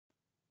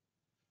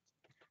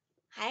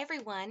Hi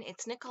everyone,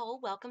 it's Nicole.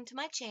 Welcome to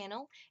my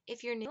channel.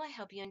 If you're new, I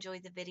hope you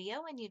enjoyed the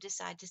video and you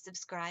decide to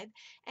subscribe.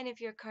 And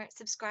if you're a current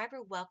subscriber,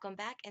 welcome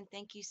back and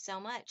thank you so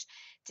much.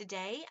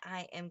 Today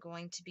I am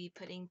going to be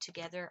putting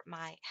together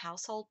my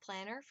household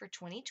planner for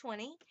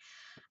 2020.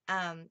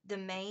 The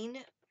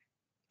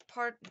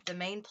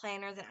main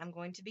planner that I'm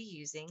going to be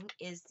using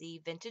is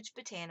the Vintage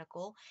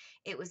Botanical.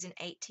 It was an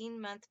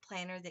 18-month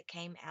planner that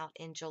came out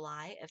in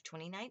July of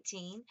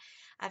 2019.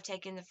 I've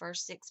taken the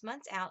first 6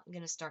 months out. I'm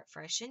going to start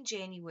fresh in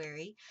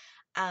January.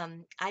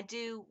 I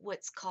do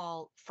what's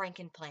called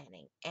Franken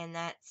planning, and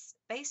that's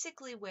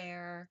basically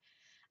where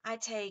I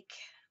take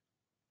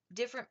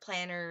different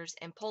planners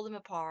and pull them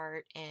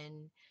apart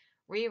and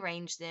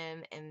rearrange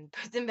them and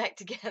put them back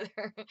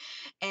together.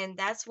 And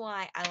that's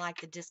why I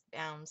like the disc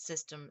bound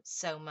system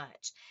so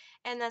much.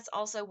 And that's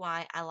also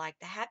why I like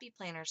the Happy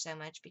Planner so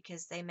much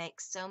because they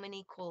make so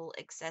many cool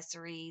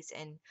accessories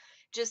and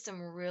just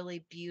some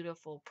really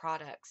beautiful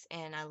products.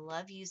 And I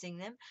love using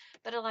them,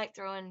 but I like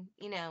throwing,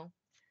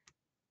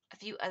 a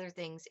few other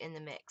things in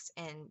the mix,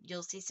 and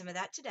you'll see some of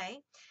that today.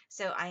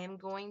 So I am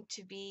going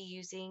to be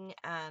using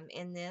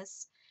in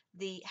this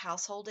the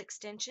household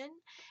extension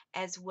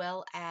as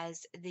well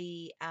as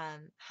the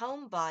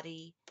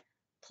Homebody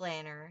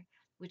planner,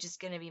 which is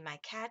going to be my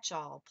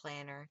catch-all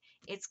planner.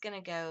 It's going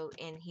to go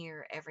in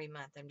here every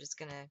month. I'm just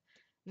going to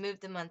move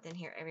the month in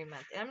here every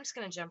month, and I'm just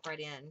going to jump right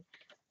in.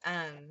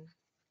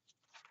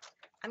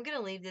 I'm going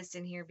to leave this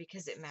in here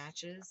because it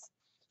matches.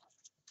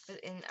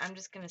 And I'm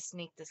just going to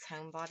sneak this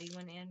Homebody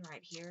one in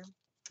right here.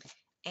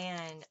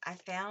 And I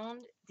found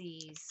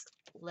these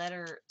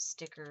letter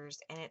stickers,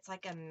 and it's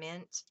like a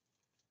mint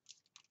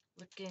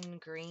looking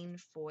green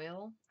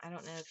foil. I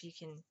don't know if you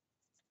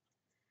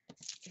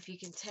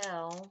can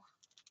tell,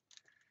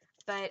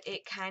 but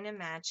it kind of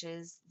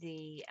matches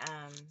the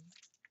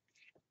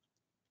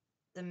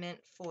mint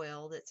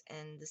foil that's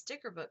in the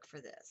sticker book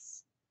for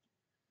this.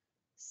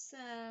 So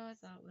I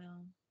thought,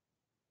 well,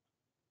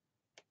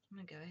 I'm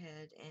gonna go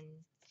ahead and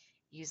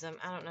use them.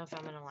 I don't know if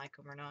I'm gonna like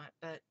them or not,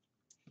 but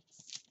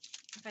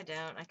if I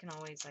don't, I can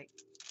always like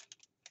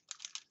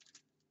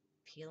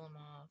peel them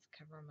off,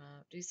 cover them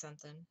up, do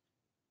something.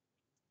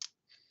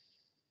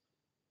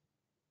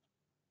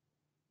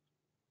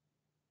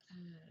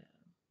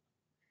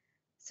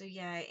 So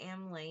yeah, I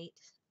am late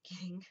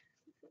getting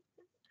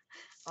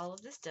all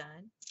of this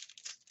done,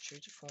 true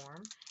to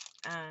form.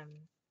 Um,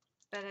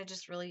 but I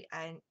just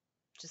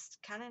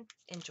kind of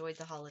enjoyed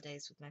the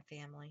holidays with my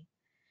family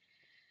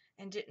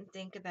and didn't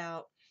think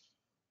about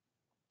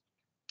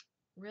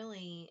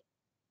really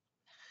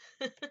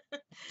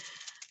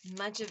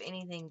much of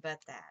anything but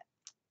that.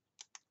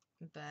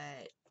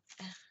 But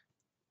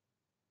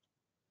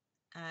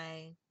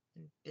I've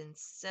been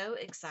so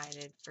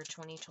excited for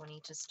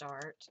 2020 to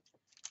start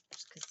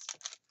because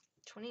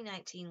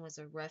 2019 was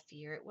a rough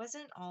year. It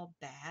wasn't all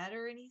bad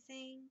or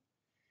anything.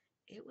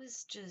 It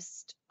was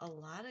just a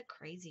lot of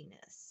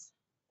craziness.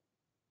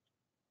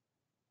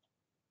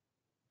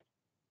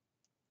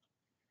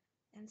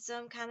 And so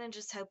I'm kind of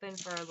just hoping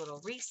for a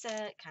little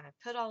reset, kind of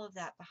put all of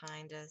that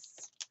behind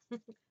us,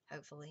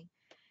 hopefully,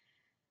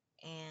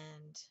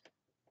 and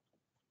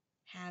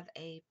have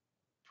a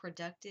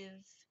productive,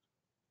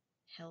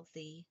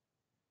 healthy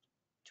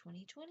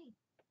 2020.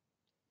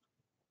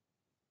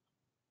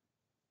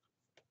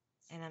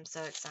 And I'm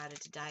so excited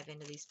to dive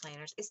into these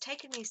planners. It's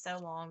taken me so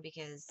long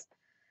because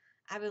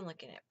I've been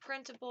looking at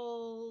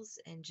printables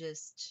and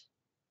just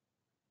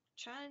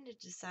trying to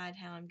decide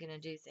how I'm going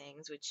to do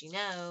things, which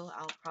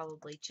I'll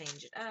probably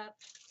change it up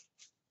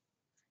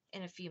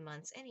in a few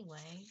months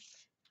anyway.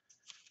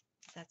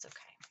 That's okay.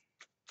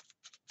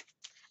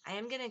 I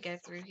am going to go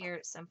through here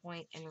at some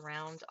point and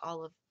round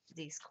all of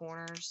these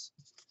corners.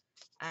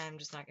 I'm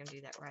just not going to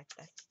do that right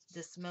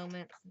this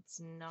moment. It's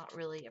not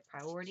really a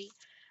priority.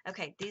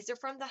 Okay, these are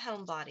from the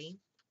Homebody,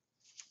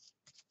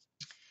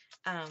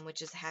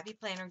 which is a Happy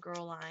Planner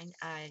Girl line.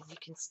 You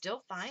can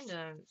still find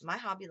them. My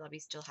Hobby Lobby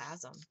still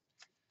has them.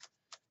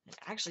 And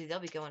actually,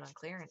 they'll be going on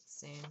clearance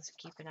soon, so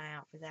keep an eye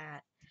out for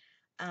that.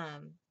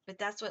 But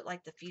that's what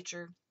like the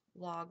future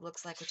log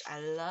looks like, which I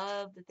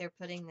love that they're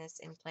putting this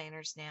in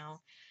planners now.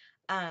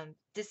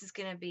 This is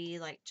going to be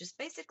like just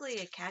basically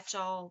a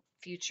catch-all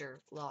future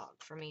log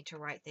for me to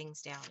write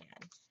things down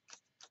in.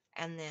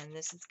 And then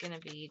this is going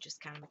to be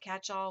just kind of a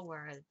catch-all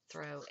where I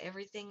throw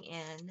everything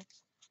in.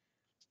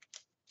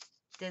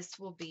 This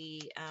will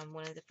be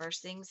one of the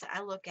first things that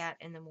I look at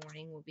in the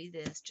morning will be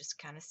this, just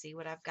kind of see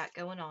what I've got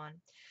going on.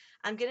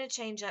 I'm going to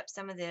change up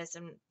some of this.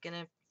 I'm going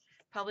to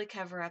probably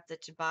cover up the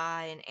to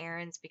buy and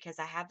errands because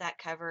I have that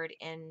covered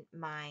in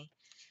my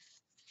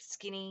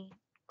Skinny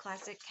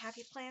Classic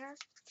Happy Planner.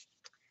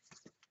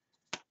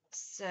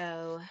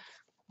 So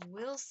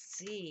we'll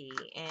see.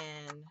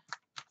 And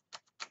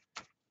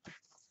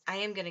I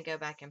am going to go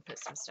back and put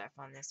some stuff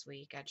on this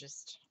week. I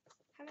just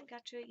haven't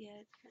got to it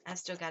yet. I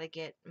still got to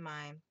get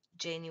my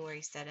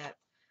January set up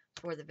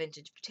for the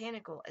Vintage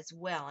Botanical as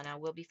well, and I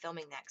will be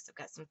filming that because I've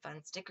got some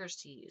fun stickers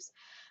to use.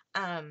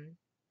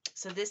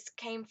 So this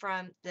came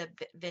from the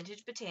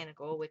Vintage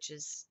Botanical, which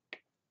is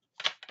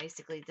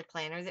basically the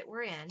planner that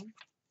we're in.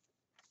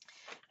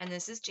 And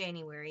this is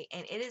January,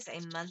 and it is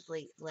a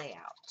monthly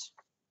layout.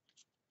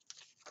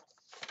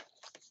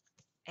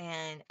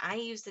 And I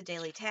use the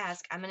daily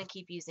task. I'm going to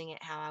keep using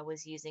it how I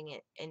was using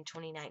it in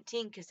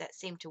 2019 because that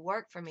seemed to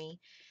work for me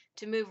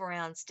to move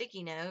around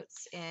sticky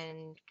notes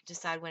and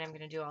decide when I'm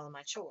going to do all of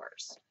my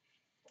chores.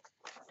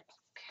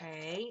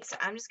 Okay, so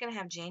I'm just going to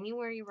have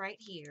January right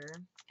here,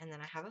 and then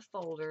I have a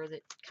folder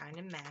that kind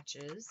of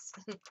matches.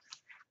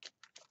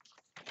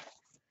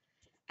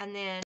 And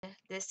then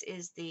this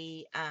is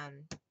the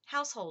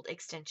household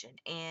extension,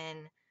 and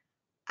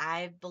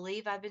I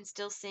believe I've been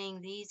still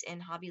seeing these in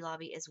Hobby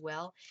Lobby as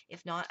well.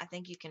 If not, I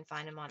think you can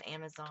find them on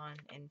Amazon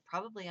and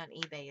probably on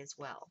eBay as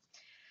well.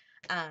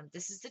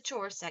 This is the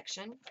chore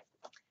section.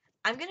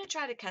 I'm going to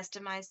try to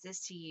customize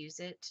this to use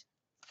it.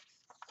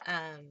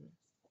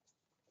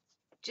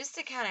 Just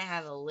to kind of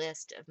have a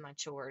list of my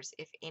chores,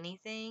 if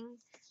anything.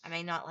 I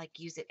may not like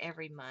use it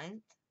every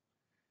month,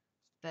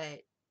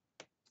 but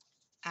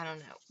I don't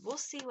know. We'll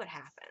see what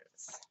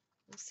happens.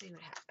 We'll see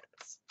what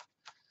happens.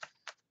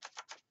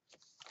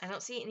 I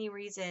don't see any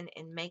reason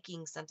in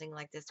making something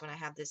like this when I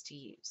have this to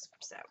use.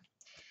 So,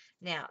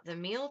 now, the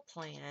meal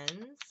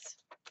plans,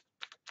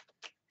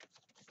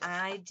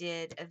 I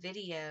did a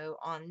video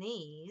on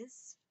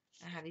these.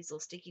 I have these little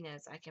sticky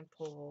notes I can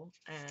pull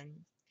and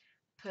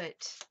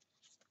put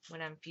when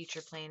I'm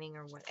future planning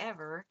or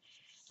whatever.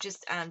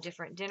 Just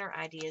different dinner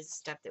ideas,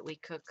 stuff that we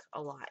cook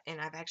a lot. And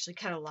I've actually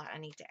got a lot I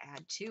need to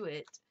add to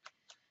it.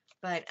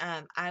 But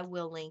I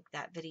will link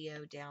that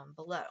video down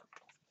below.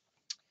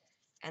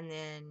 And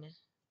then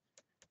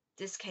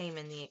this came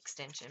in the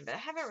extension, but I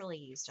haven't really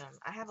used them.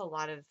 I have a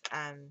lot of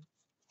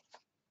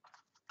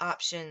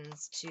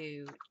options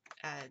to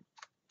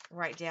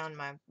write down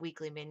my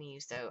weekly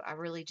menu, so I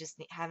really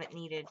just haven't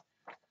needed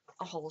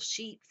a whole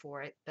sheet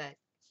for it, but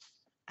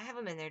I have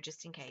them in there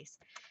just in case.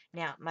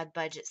 Now, my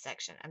budget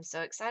section. I'm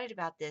so excited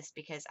about this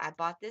because I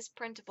bought this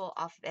printable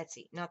off of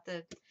Etsy. Not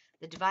the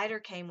divider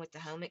came with the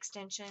home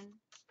extension.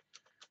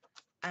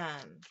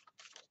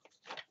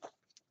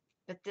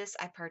 But this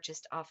I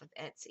purchased off of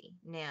Etsy.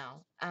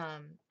 Now,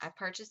 I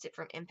purchased it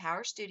from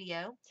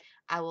MpowerStudio.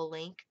 I will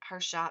link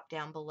her shop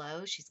down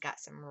below. She's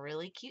got some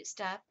really cute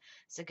stuff,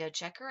 so go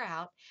check her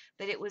out.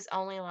 But it was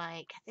only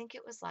like, I think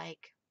it was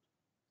like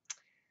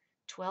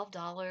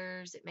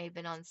 $12. It may have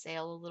been on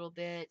sale a little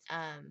bit.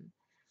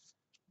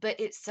 But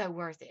it's so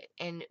worth it.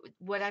 And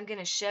what I'm going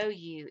to show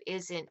you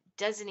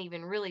doesn't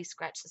even really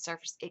scratch the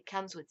surface. It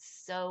comes with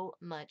so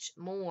much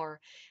more.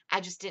 I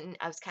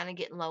was kind of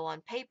getting low on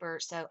paper,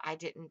 so I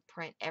didn't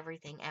print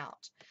everything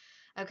out.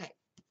 Okay,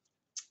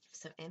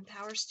 so in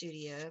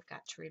MpowerStudio, I've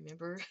got to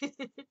remember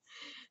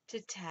to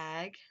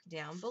tag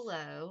down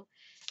below.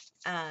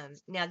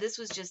 Now, this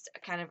was just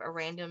kind of a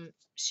random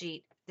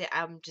sheet that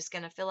I'm just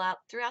going to fill out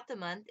throughout the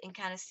month and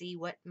kind of see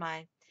what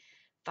my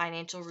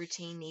financial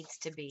routine needs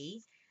to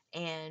be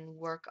and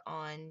work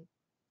on,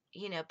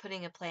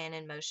 putting a plan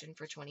in motion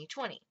for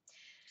 2020.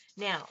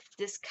 Now,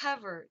 this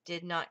cover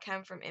did not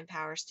come from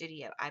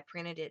MpowerStudio. I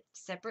printed it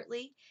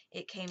separately.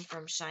 It came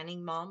from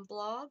Shining Mom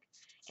blog,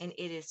 and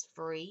it is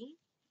free.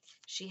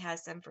 She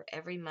has some for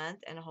every month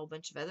and a whole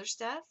bunch of other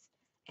stuff,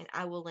 and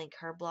I will link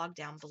her blog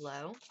down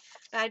below.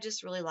 But I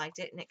just really liked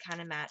it, and it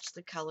kind of matched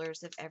the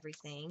colors of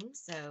everything,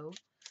 so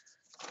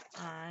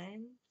I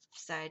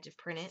decided to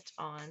print it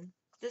on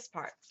this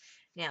part.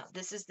 Now,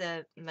 this is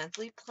the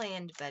monthly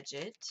planned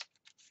budget.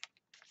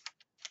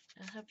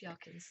 I hope y'all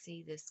can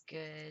see this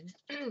good.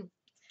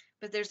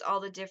 But there's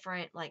all the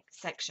different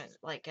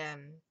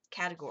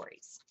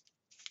categories.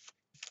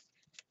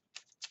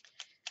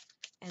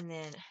 And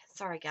then,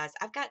 sorry guys,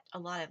 I've got a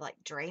lot of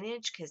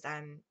drainage because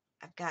I've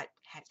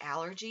had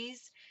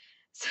allergies,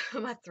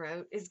 so my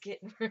throat is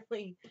getting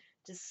really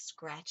just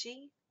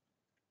scratchy.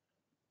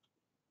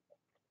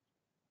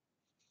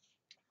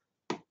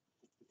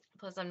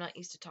 Plus, I'm not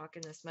used to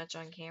talking this much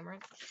on camera.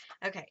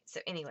 Okay, so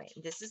anyway,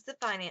 this is the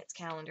finance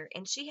calendar,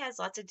 and she has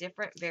lots of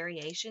different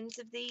variations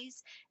of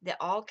these that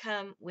all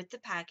come with the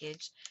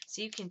package,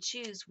 so you can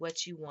choose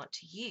what you want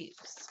to use.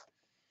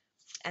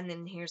 And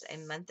then here's a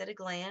month at a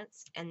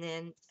glance, and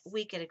then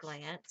week at a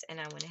glance, and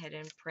I went ahead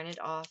and printed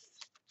off,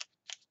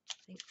 I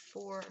think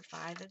 4 or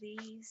 5 of these.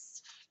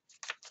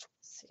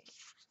 Let's see.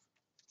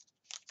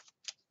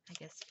 I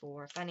guess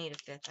 4. If I need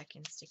a 5th, I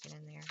can stick it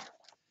in there.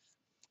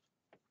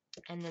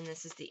 And then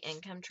this is the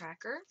income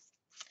tracker.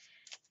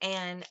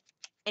 And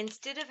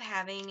instead of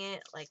having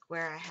it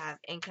where I have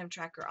income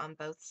tracker on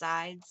both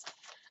sides,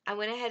 I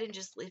went ahead and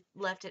just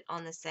left it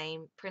on the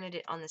same, printed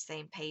it on the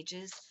same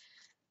pages,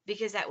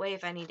 because that way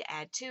if I need to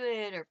add to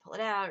it or pull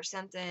it out or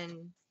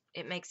something,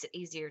 it makes it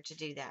easier to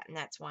do that, and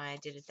that's why I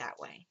did it that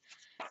way.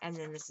 And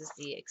then this is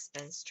the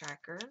expense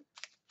tracker.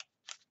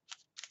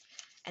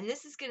 And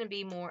this is going to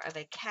be more of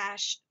a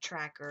cash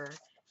tracker,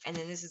 and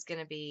then this is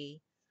going to be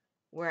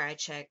where I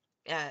track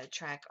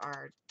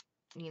our,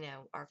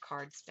 our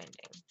card spending,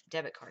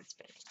 debit card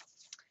spending.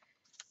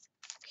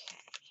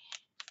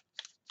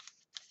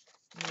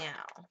 Okay.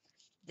 Now,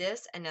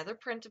 This, another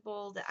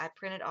printable that I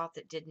printed off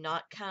that did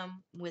not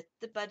come with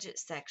the budget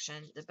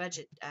section, the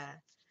budget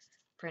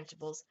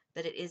printables,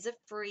 but it is a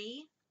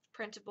free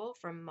printable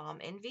from Mom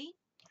Envy,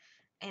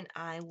 and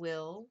I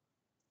will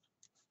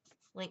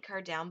link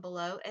her down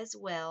below as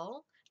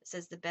well. It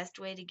says the best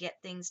way to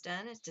get things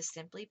done is to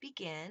simply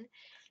begin.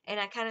 And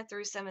I kind of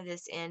threw some of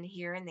this in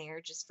here and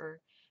there just for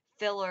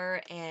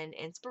filler and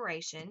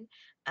inspiration.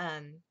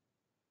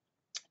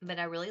 But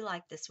I really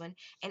like this one.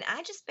 And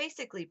I just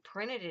basically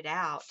printed it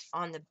out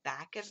on the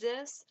back of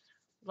this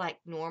like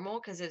normal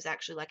because it was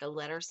actually like a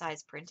letter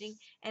size printing,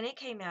 and it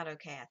came out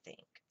okay, I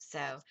think.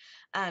 So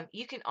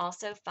you can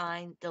also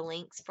find the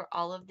links for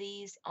all of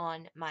these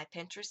on my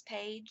Pinterest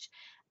page.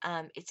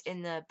 It's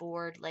in the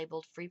board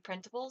labeled free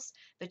printables,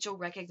 but you'll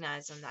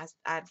recognize them.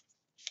 I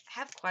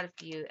have quite a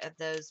few of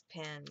those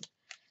pinned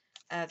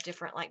of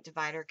different like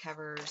divider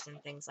covers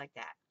and things like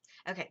that.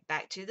 Okay,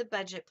 back to the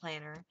budget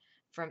planner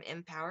from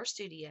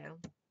MpowerStudio.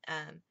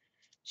 Um,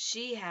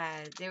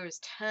 there was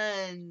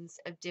tons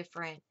of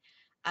different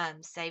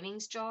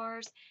savings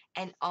jars,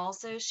 and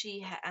also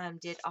she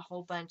did a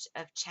whole bunch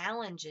of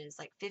challenges,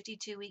 like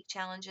 52-week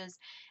challenges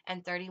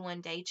and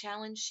 31-day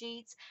challenge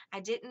sheets. I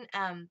didn't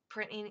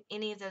print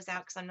any of those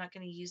out because I'm not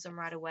going to use them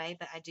right away,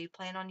 but I do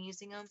plan on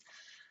using them.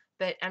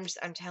 But I'm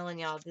telling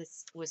y'all,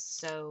 this was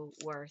so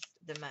worth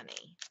the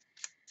money.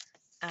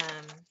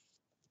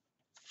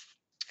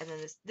 And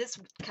then this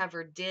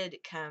cover did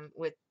come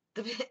with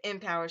the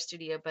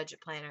MpowerStudio budget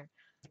planner.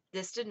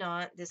 This did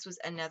not. This was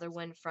another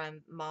one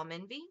from Mom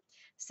Envy.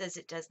 Says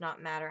it does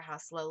not matter how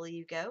slowly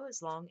you go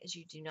as long as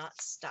you do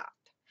not stop.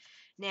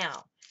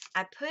 Now,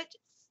 I put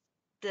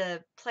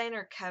the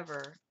planner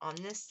cover on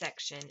this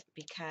section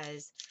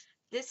because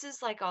this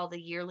is like all the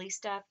yearly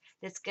stuff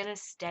that's going to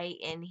stay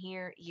in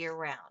here year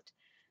round.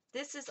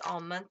 This is all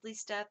monthly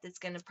stuff that's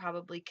going to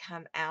probably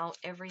come out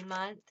every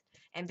month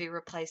and be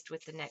replaced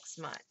with the next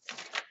month.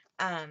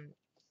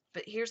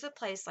 But here's a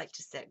place like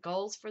to set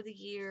goals for the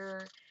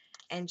year,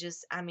 and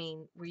just, I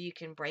mean, where you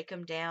can break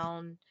them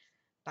down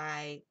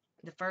by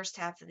the first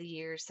half of the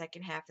year,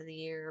 second half of the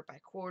year, by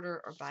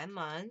quarter, or by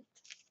month.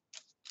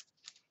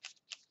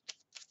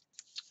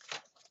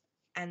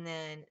 And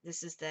then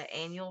this is the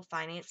annual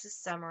finances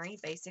summary,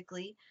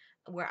 basically,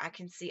 where I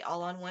can see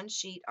all on one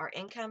sheet our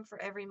income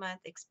for every month,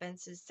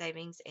 expenses,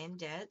 savings, and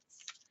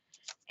debts.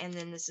 And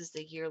then this is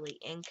the yearly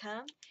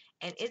income,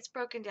 and it's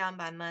broken down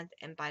by month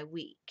and by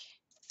week.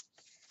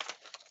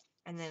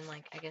 And then,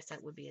 like, I guess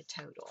that would be a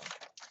total.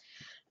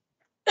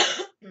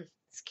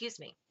 Excuse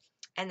me.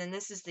 And then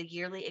this is the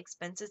yearly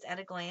expenses at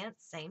a glance,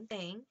 same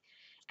thing.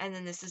 And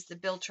then this is the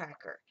bill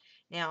tracker.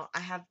 Now,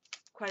 I have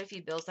quite a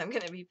few bills I'm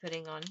going to be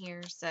putting on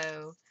here,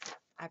 so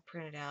I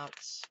printed out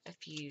a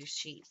few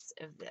sheets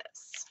of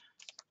this.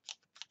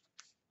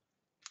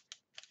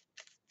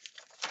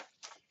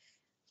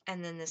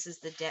 And then this is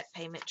the debt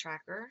payment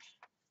tracker.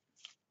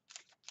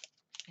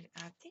 And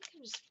I think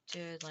I'm just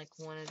doing like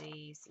one of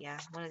these. Yeah,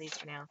 one of these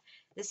for now.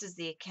 This is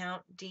the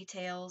account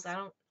details. I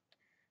don't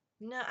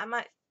know. I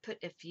might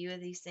put a few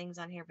of these things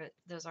on here, but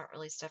those aren't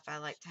really stuff I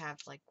like to have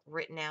like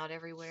written out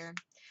everywhere.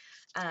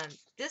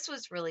 This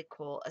was really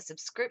cool. A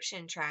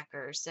subscription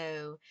tracker.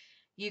 So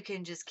you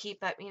can just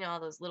keep up, all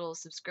those little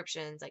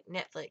subscriptions like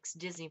Netflix,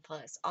 Disney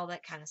Plus, all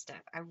that kind of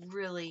stuff. I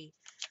really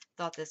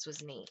thought this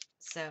was neat.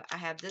 So I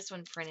have this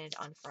one printed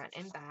on front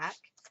and back.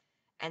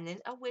 And then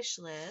a wish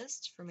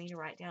list for me to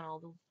write down all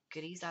the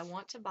goodies I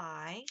want to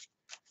buy.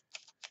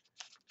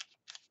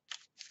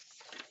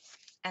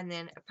 And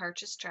then a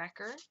purchase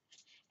tracker.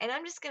 And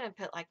I'm just going to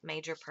put like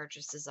major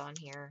purchases on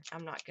here.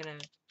 I'm not going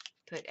to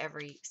put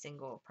every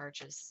single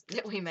purchase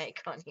that we make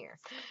on here.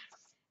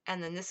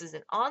 And then this is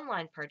an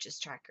online purchase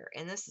tracker.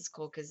 And this is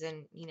cool because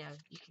then, you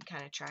can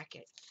kind of track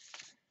it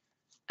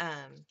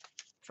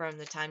from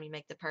the time you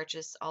make the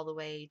purchase all the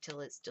way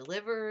till it's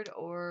delivered,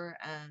 or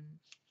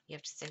you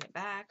have to send it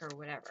back or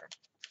whatever.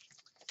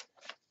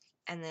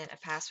 And then a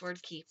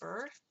password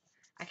keeper.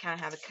 I kind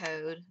of have a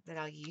code that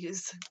I'll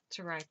use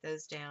to write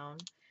those down.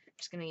 I'm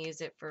just going to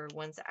use it for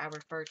ones that I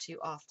refer to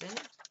often.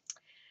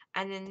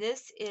 And then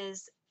this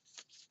is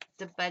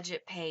the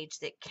budget page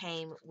that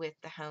came with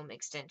the home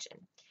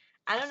extension.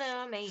 I don't know,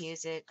 I may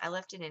use it. I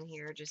left it in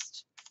here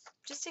just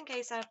in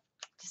case I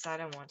decide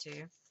I want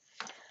to.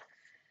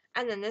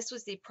 And then this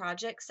was the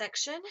project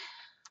section.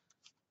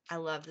 I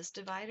love this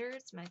divider.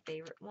 It's my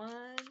favorite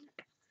one.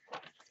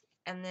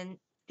 And then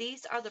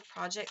these are the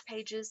project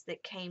pages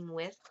that came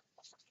with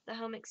the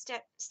home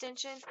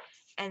extension.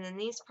 And then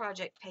these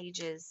project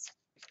pages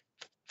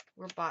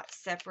were bought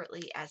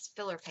separately as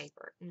filler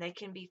paper. And they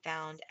can be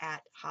found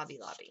at Hobby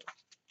Lobby.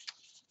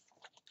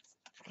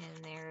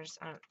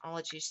 And I'll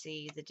let you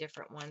see the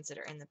different ones that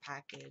are in the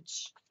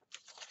package.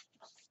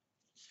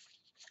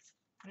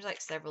 There's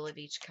like several of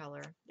each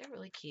color. They're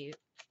really cute.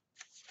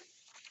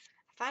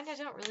 I find I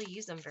don't really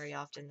use them very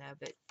often though,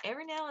 but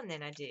every now and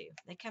then I do.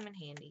 They come in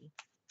handy.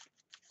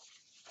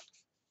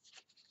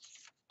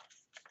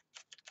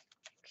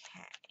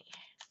 Okay.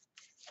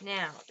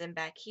 Now, then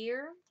back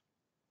here,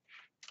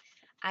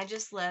 I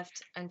just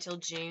left until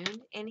June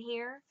in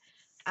here.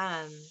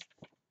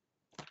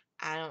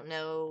 I don't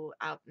know.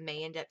 I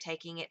may end up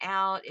taking it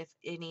out if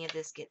any of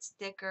this gets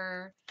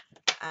thicker.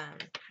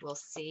 We'll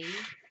see.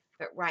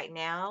 But right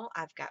now,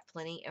 I've got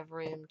plenty of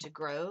room to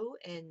grow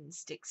and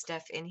stick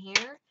stuff in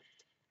here.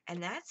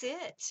 And that's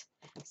it.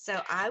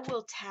 So I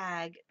will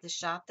tag the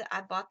shop that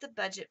I bought the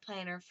budget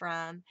planner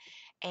from,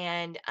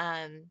 and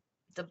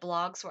the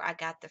blogs where I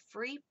got the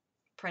free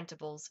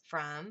printables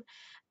from.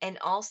 And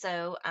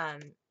also,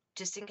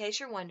 just in case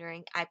you're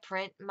wondering, I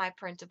print my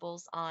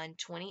printables on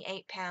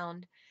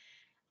 28-pound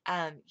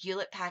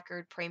Hewlett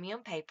Packard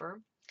premium paper.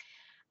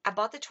 I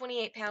bought the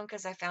 28-pound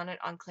because I found it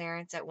on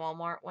clearance at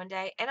Walmart one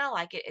day, and I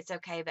like it. It's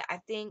okay, but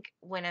I think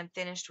when I'm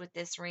finished with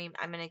this ream,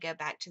 I'm going to go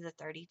back to the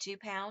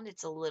 32-pound.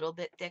 It's a little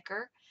bit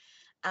thicker,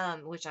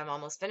 which I'm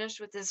almost finished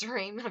with this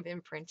ream. I've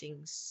been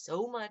printing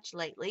so much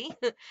lately.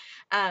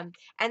 And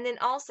then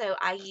also,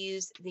 I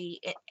use the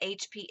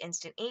HP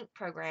Instant Ink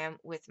program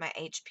with my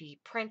HP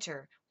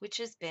printer, which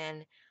has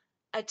been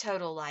a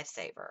total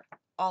lifesaver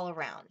all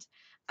around.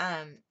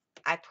 Um,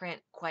 I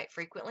print quite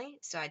frequently,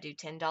 so I do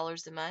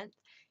 $10 a month.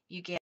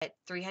 You get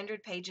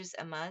 300 pages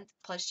a month,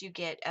 plus you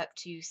get up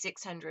to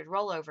 600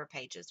 rollover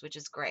pages, which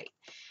is great.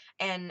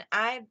 And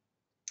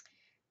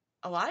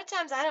a lot of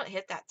times I don't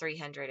hit that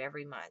 300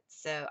 every month,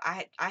 so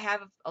I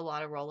have a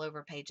lot of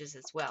rollover pages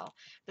as well.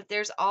 But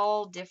there's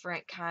all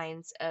different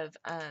kinds of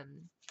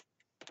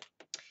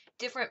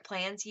different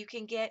plans you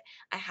can get.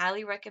 I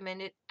highly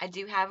recommend it. I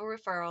do have a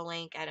referral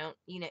link. I don't,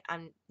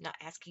 I'm not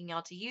asking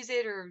y'all to use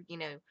it or,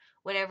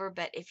 whatever,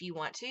 but if you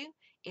want to,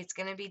 it's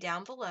going to be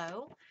down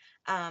below.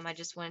 I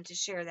just wanted to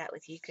share that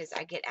with you because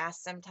I get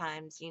asked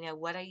sometimes,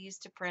 what I use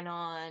to print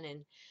on,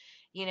 and,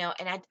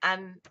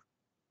 and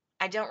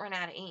I don't run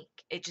out of ink.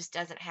 It just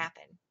doesn't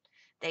happen.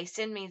 They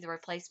send me the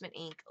replacement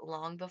ink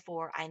long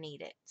before I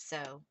need it.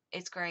 So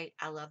it's great.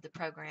 I love the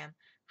program.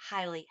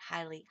 Highly,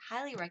 highly,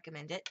 highly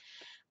recommend it.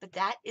 But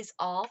that is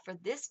all for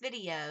this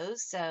video.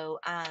 So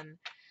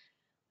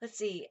let's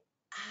see.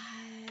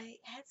 I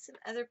had some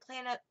other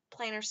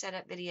planner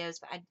setup videos,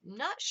 but I'm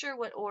not sure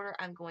what order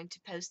I'm going to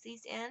post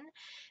these in.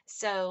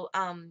 So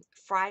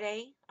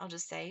Friday, I'll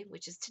just say,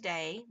 which is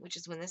today, which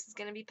is when this is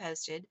going to be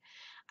posted,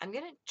 I'm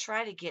going to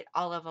try to get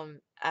all of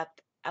them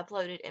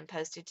uploaded and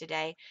posted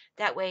today.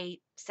 That way,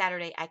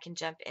 Saturday, I can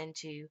jump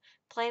into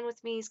Plan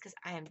With Me's because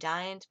I am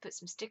dying to put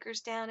some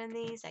stickers down in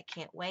these. I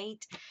can't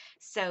wait.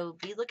 So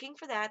be looking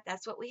for that.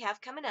 That's what we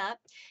have coming up.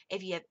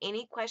 If you have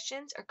any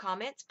questions or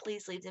comments,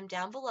 please leave them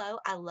down below.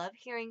 I love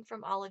hearing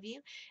from all of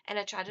you, and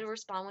I try to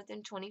respond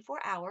within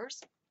 24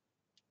 hours.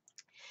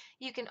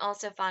 You can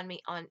also find me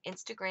on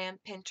Instagram,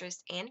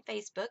 Pinterest, and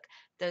Facebook.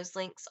 Those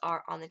links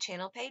are on the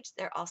channel page.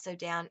 They're also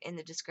down in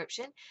the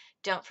description.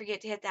 Don't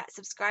forget to hit that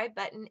subscribe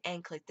button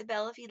and click the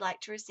bell if you'd like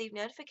to receive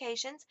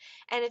notifications.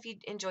 And if you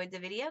enjoyed the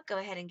video, go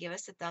ahead and give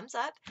us a thumbs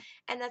up.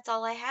 And that's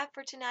all I have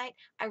for tonight.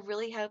 I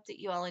really hope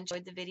that you all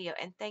enjoyed the video,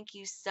 and thank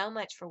you so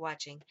much for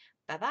watching.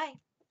 Bye-bye.